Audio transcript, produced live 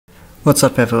What's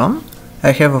up everyone?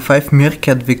 I have a 5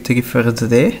 Meerkat victory for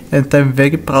today and I'm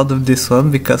very proud of this one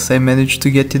because I managed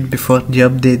to get it before the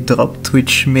update dropped,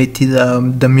 which made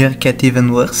it, the Meerkat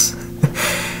even worse.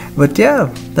 But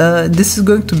yeah, this is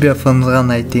going to be a fun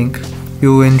run. I think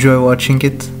you will enjoy watching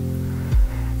it.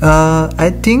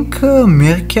 I think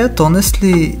Meerkat,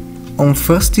 honestly, on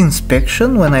first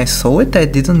inspection when I saw it, I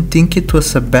didn't think it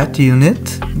was a bad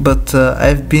unit, but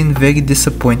I've been very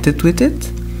disappointed with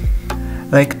it.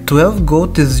 Like 12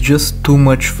 gold is just too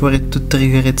much for it to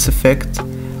trigger its effect.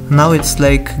 Now it's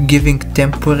like giving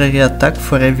temporary attack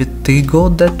for every 3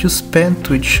 gold that you spent,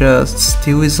 which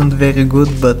still isn't very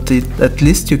good, but at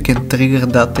least you can trigger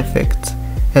that effect,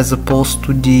 as opposed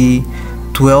to the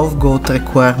 12 gold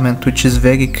requirement, which is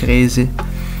very crazy.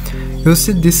 You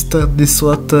see, this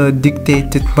what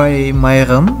dictated my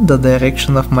run, the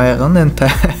direction of my run, and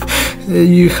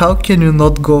how can you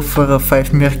not go for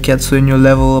 5 Meerkats when you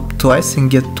level up twice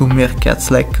and get 2 Meerkats?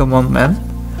 Like, come on, man.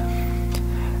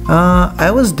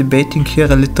 I was debating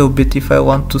here a little bit if I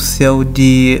want to sell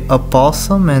the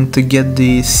opossum and to get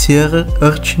the sea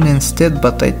urchin instead,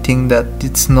 but I think that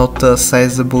it's not a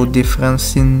sizable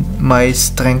difference in my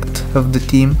strength of the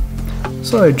team,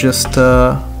 so I just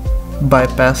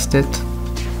bypassed it.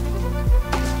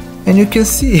 And you can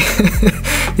see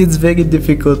it's very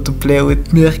difficult to play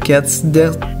with Meerkats.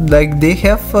 They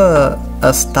have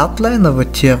a stat line of a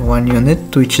tier 1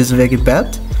 unit, which is very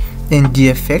bad, and the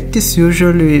effect is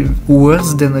usually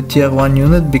worse than a tier 1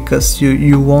 unit because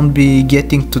you won't be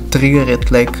getting to trigger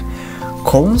it. Like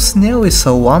Cone Snail is a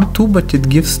 1-2, but it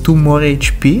gives 2 more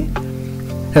HP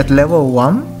at level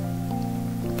 1,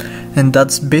 and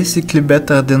that's basically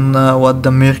better than what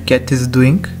the Meerkat is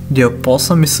doing. The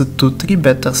opossum is a 2-3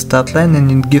 better stat line, and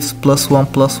it gives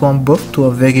 +1/+1 buff to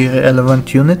a very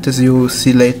relevant unit, as you will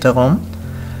see later on.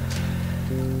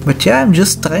 But yeah, I'm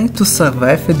just trying to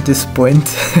survive at this point.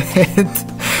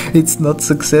 It's not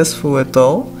successful at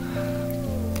all.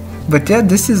 But yeah,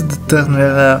 this is the turn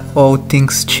where all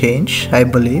things change, I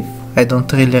believe. I don't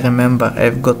really remember.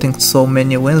 I've gotten so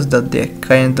many wins that they're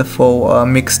kind of all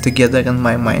mixed together in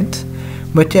my mind.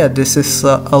 But yeah, this is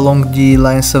along the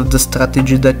lines of the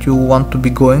strategy that you want to be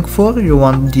going for. You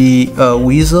want the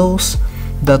weasels.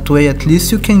 That way at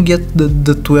least you can get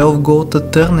the 12 gold a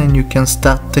turn and you can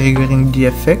start triggering the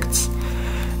effects.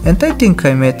 And I think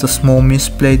I made a small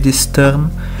misplay this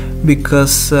turn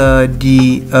because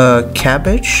the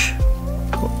cabbage...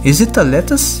 Is it a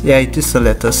lettuce? Yeah, it is a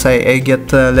lettuce. I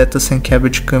get lettuce and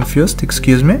cabbage confused,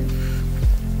 excuse me.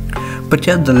 But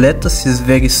yeah, the lettuce is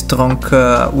very strong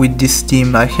with this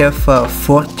team. I have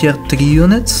 4 tier 3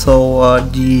 units, so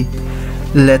the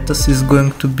lettuce is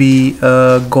going to be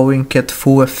going at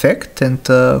full effect and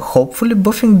hopefully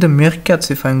buffing the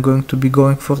Meerkats if I'm going to be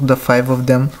going for the 5 of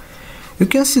them. You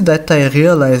can see that I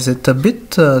realized it a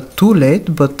bit too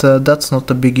late, but that's not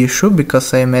a big issue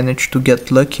because I managed to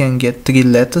get lucky and get 3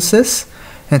 lettuces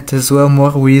and as well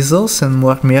more weasels and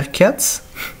more Meerkats.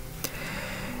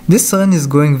 This run is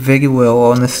going very well,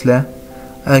 honestly.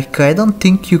 Like, I don't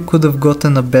think you could have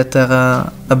gotten a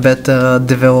better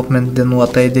development than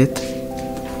what I did.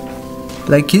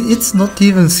 Like, it's not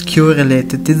even skill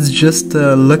related, it's just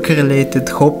luck related,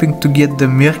 hoping to get the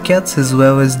Meerkats as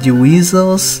well as the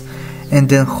weasels, and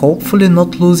then hopefully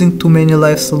not losing too many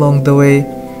lives along the way.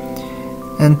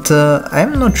 And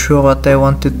I'm not sure what I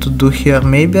wanted to do here.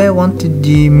 Maybe I wanted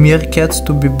the Meerkats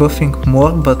to be buffing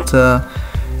more, but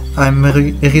I'm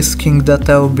risking that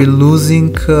I will be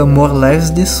losing more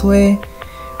lives this way.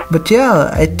 But yeah,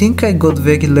 I think I got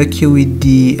very lucky with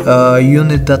the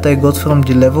unit that I got from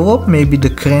the level up. Maybe the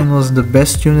crane was the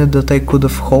best unit that I could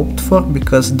have hoped for,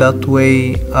 because that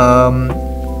way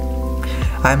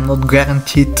I'm not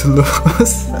guaranteed to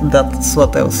lose. That's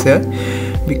what I'll say,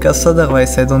 because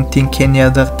otherwise I don't think any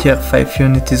other tier 5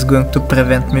 unit is going to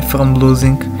prevent me from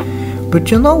losing. But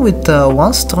you know, with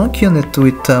one strong unit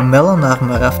with melon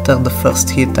armor after the first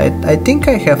hit, I think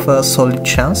I have a solid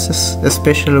chance,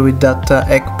 especially with that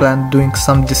eggplant doing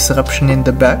some disruption in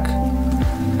the back.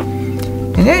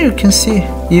 And yeah, you can see,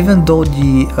 even though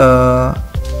the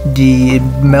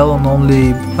melon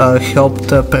only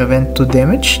helped prevent 2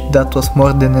 damage, that was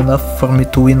more than enough for me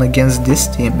to win against this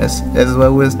team, as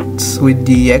well as with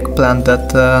the eggplant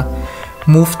that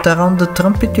moved around the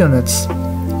trumpet units.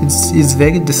 It's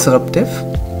very disruptive.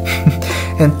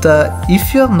 And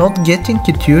if you're not getting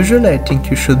it usually, I think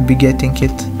you should be getting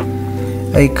it.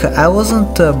 Like, I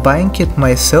wasn't buying it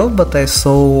myself, but I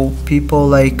saw people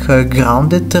like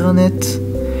Grounded on it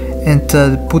and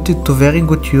put it to very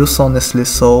good use, honestly.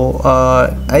 So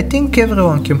I think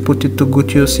everyone can put it to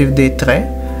good use if they try.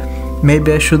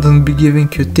 maybe I shouldn't be giving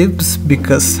you tips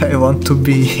because I want to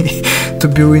be to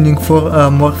be winning for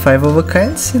more 5 of a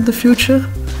kinds in the future.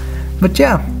 But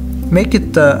yeah, make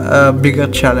it a bigger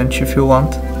challenge if you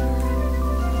want.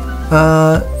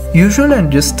 Usually on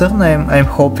this turn I'm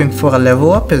hoping for a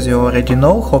level up, as you already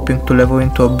know, hoping to level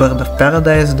into a Bird of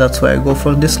Paradise. That's why I go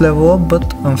for this level up,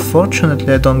 but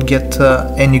unfortunately I don't get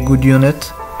any good unit.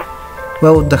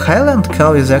 Well, the Highland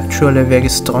Cow is actually a very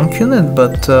strong unit,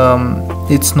 but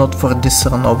it's not for this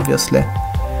run obviously.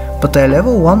 But I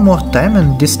level one more time,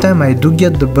 and this time I do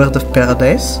get the Bird of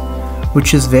Paradise,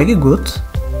 which is very good.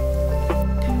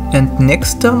 And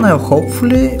next turn I'll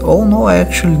hopefully, oh no, I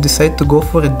actually decide to go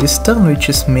for it this turn, which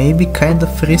is maybe kind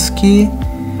of risky.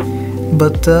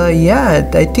 But yeah,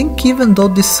 I think even though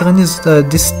this run is,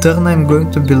 this turn I'm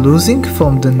going to be losing,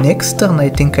 from the next turn I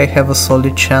think I have a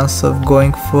solid chance of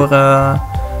going for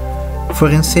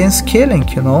insane scaling,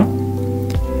 you know.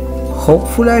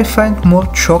 Hopefully I find more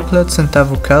chocolates and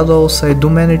avocados. I do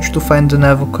manage to find an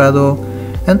avocado.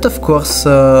 And of course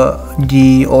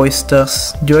the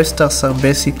oysters. The oysters are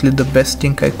basically the best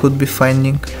thing I could be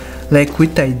finding. Like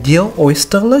with ideal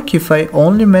oyster luck, if I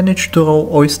only manage to roll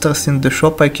oysters in the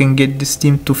shop, I can get this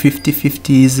team to 50-50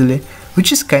 easily.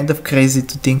 Which is kind of crazy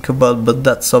to think about, but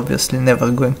that's obviously never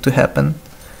going to happen.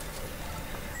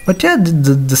 But yeah,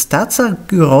 the stats are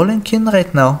rolling in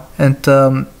right now. And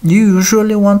you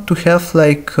usually want to have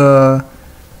like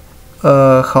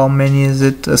how many is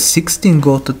it? 16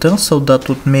 go to turn, so that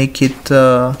would make it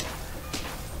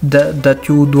that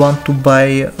you would want to buy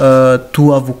 2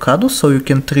 avocados, so you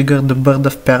can trigger the Bird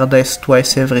of Paradise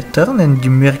twice every turn and the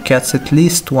Meerkats at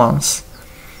least once.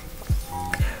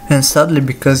 And sadly,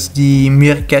 because the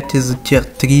Meerkat is a tier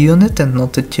 3 unit and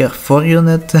not a tier 4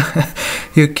 unit,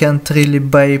 you can't really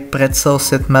buy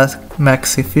pretzels at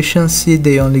max efficiency.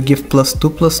 They only give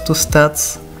 +2/+2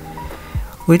 stats.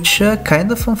 Which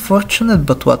kind of unfortunate,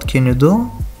 but what can you do?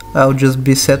 I'll just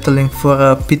be settling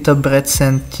for Pita Breads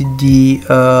and the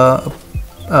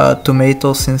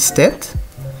tomatoes instead.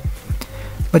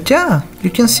 But yeah,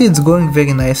 you can see it's going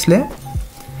very nicely.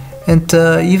 And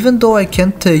even though I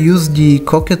can't use the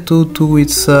Cockatoo to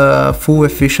its full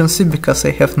efficiency because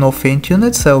I have no faint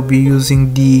units, I'll be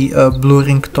using the Blue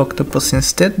Ringed Octopus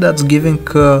instead. That's giving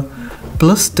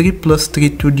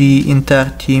 +3/+3 to the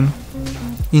entire team.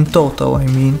 In total, I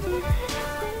mean.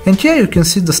 And yeah, you can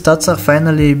see the stats are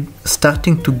finally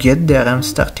starting to get there. I'm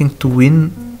starting to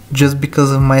win just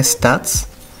because of my stats.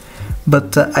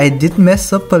 But I did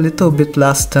mess up a little bit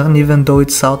last turn, even though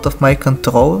it's out of my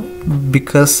control,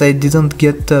 because I didn't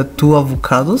get 2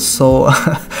 avocados, so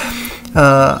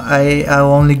I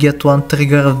only get 1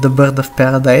 trigger of the Bird of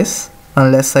Paradise,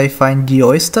 unless I find the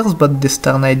oysters, but this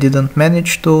turn I didn't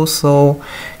manage to, so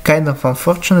kind of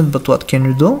unfortunate, but what can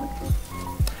you do?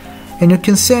 And you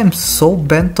can see I'm so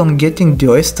bent on getting the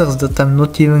oysters that I'm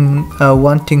not even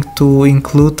wanting to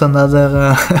include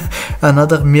another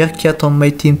another Meerkat on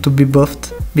my team to be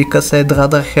buffed, because I'd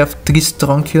rather have 3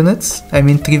 strong units, I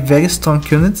mean 3 very strong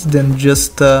units, than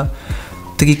just 3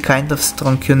 kind of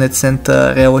strong units and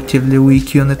a relatively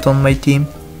weak unit on my team.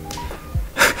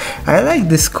 I like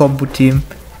this combo team.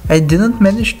 I didn't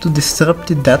manage to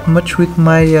disrupt it that much with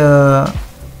my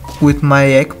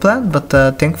eggplant, but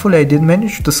thankfully I did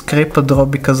manage to scrape a draw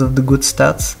because of the good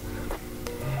stats.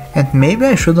 And maybe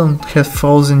I shouldn't have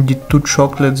frozen the 2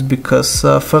 chocolates, because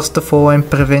first of all I'm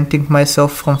preventing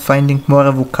myself from finding more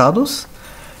avocados,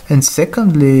 and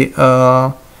secondly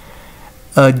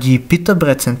the Pita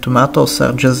Breads and tomatoes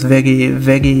are just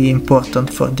very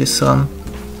important for this run.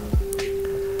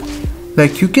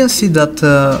 Like you can see that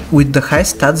with the high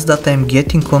stats that I'm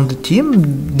getting on the team,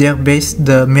 the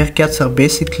Meerkats are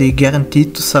basically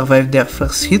guaranteed to survive their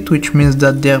first hit, which means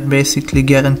that they're basically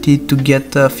guaranteed to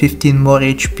get 15 more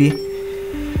HP.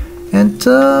 And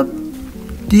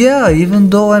yeah, even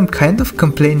though I'm kind of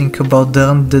complaining about the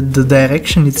run, the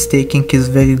direction it's taking is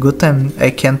very good.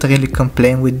 I can't really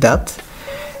complain with that.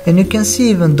 And you can see,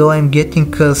 even though I'm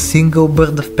getting a single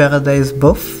Bird of Paradise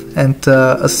buff and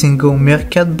a single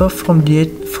Meerkat buff from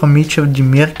each of the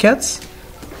Meerkats.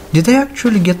 Did I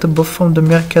actually get a buff from the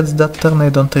Meerkats that turn? I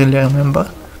don't really remember.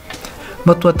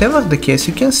 But whatever the case,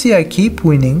 you can see I keep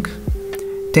winning.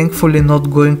 Thankfully not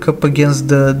going up against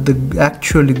the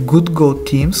actually good goat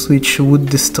teams, which would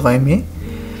destroy me.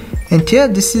 And yeah,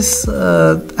 this is,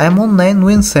 I'm on 9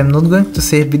 wins. I'm not going to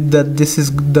say that this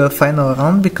is the final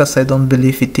round, because I don't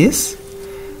believe it is.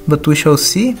 But we shall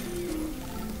see.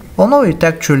 Oh no, it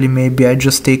actually maybe. I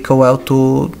just take a while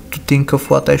to think of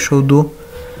what I should do.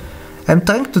 I'm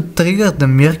trying to trigger the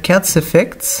Meerkat's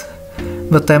effects,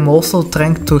 but I'm also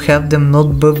trying to have them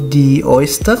not buff the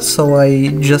oyster, so I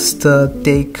just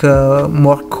take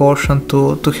more caution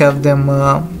to have them,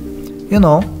 you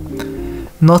know,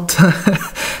 not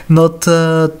not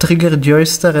trigger the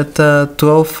oyster at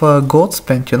 12 gold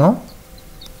spent, you know?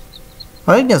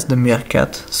 Or I guess the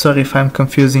Meerkat, sorry if I'm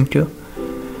confusing you.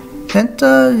 And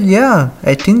yeah,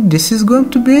 I think this is going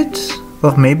to be it,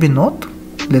 or maybe not,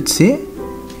 let's see.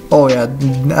 Oh yeah,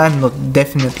 I'm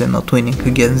definitely not winning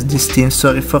against this team,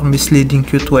 sorry for misleading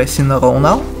you twice in a row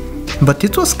now. But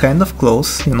it was kind of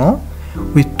close, you know?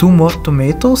 With 2 more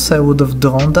tomatoes I would have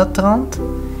drawn that round.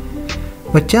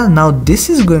 But yeah, now this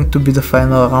is going to be the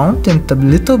final round, and a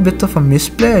little bit of a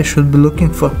misplay. I should be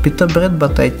looking for Pita Bread,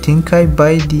 but I think I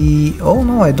buy the... oh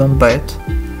no, I don't buy it.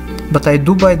 But I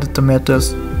do buy the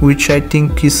tomatoes, which I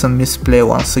think is a misplay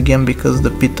once again, because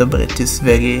the Pita Bread is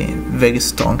very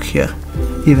strong here.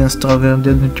 Even stronger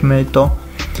than the tomato.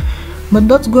 But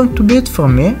that's going to be it for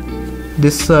me.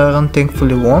 This run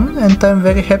thankfully won, and I'm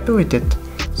very happy with it.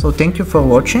 So thank you for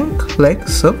watching, like,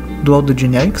 sub, do all the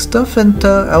generic stuff, and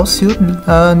I'll see you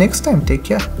next time. Take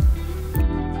care.